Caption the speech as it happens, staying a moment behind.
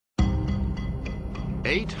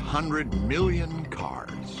800 million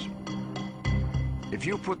cars. If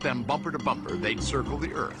you put them bumper to bumper, they'd circle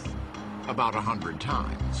the Earth about 100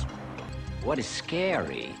 times. What is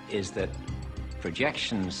scary is that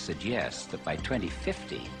projections suggest that by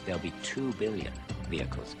 2050, there'll be 2 billion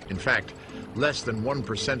vehicles. In fact, less than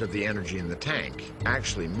 1% of the energy in the tank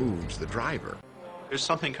actually moves the driver. There's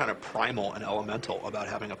something kind of primal and elemental about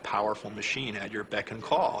having a powerful machine at your beck and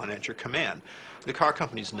call and at your command. The car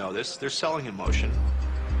companies know this. They're selling emotion.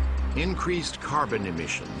 Increased carbon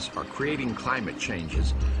emissions are creating climate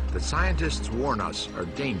changes that scientists warn us are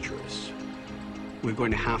dangerous. We're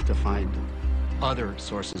going to have to find other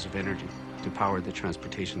sources of energy to power the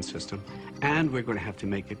transportation system, and we're going to have to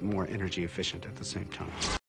make it more energy efficient at the same time.